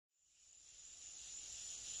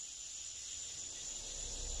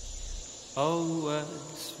Oh,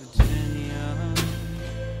 West Virginia,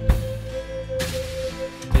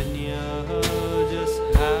 didn't you just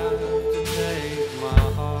have to take my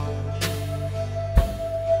heart?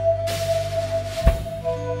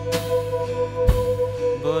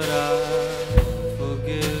 But I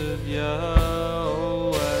forgive you,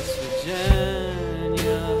 oh, West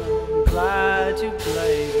Virginia. I'm glad you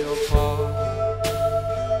played your part.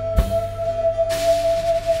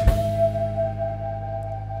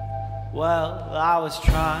 Well, I was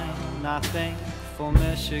trying, I think, for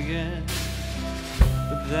Michigan,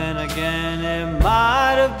 but then again it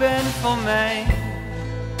might have been for Maine.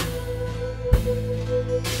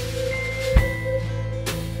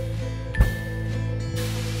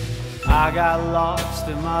 I got lost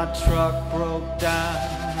and my truck broke down.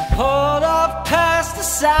 I pulled off past the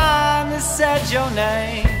sign that said your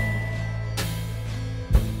name.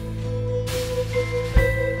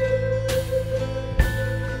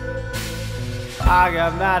 I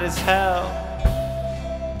got mad as hell.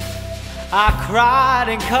 I cried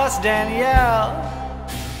and cussed Danielle,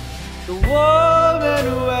 the woman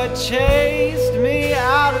who had chased me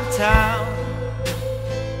out of town.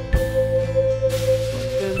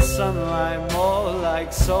 Then sunlight, more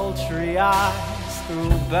like sultry eyes, through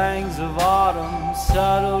bangs of autumn,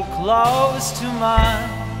 settled close to mine.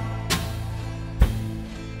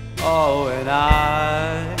 Oh, and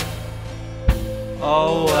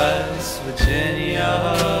oh, West Virginia,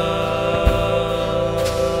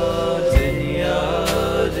 didn't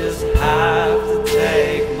you just have to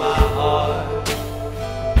take my heart?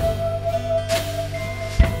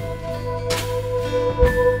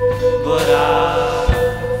 But I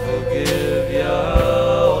forgive you,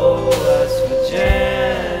 oh, West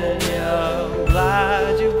Virginia. I'm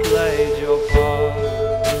glad you played your part.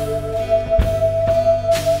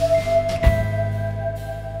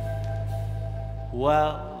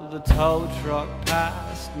 Well, the tow truck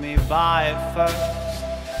passed me by at first,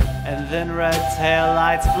 and then red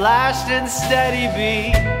taillights flashed in steady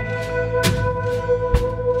beat.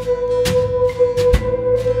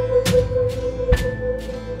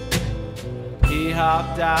 He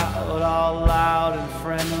hopped out all loud and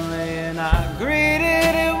friendly, and I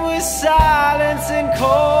greeted him with silence and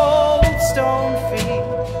cold stone feet.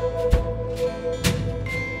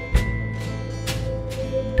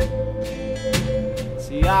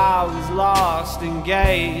 I was lost in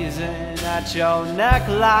gazing at your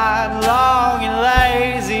neckline, long and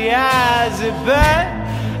lazy as it bent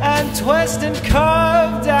and twisted and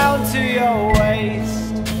curved down to your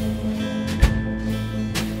waist.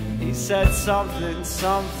 He said something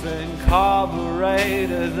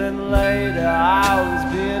carburetor, then later I was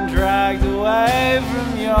being dragged away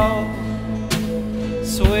from your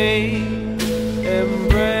sweet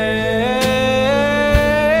embrace.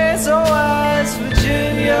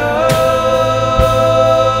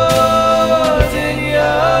 Didn't you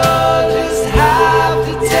just have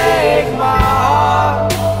to take my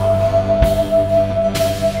heart?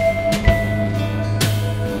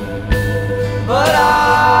 But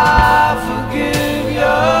I forgive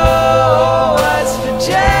you, West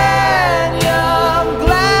Virginia. I'm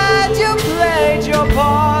glad you played your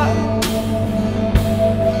part.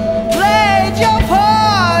 Played your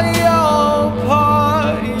part, your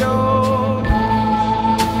part, your.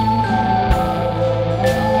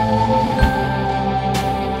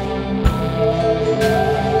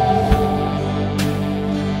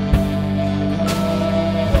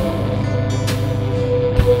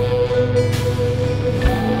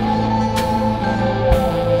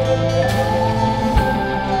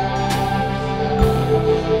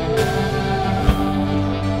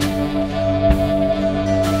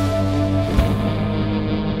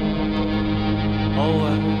 Oh,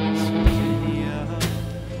 West Virginia,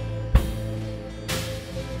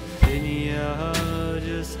 didn't you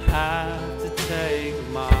just have to take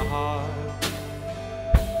my heart?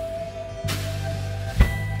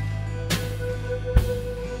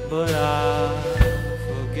 But I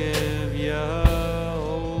forgive you,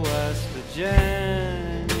 oh, West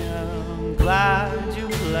Virginia. I'm glad you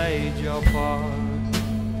played your part.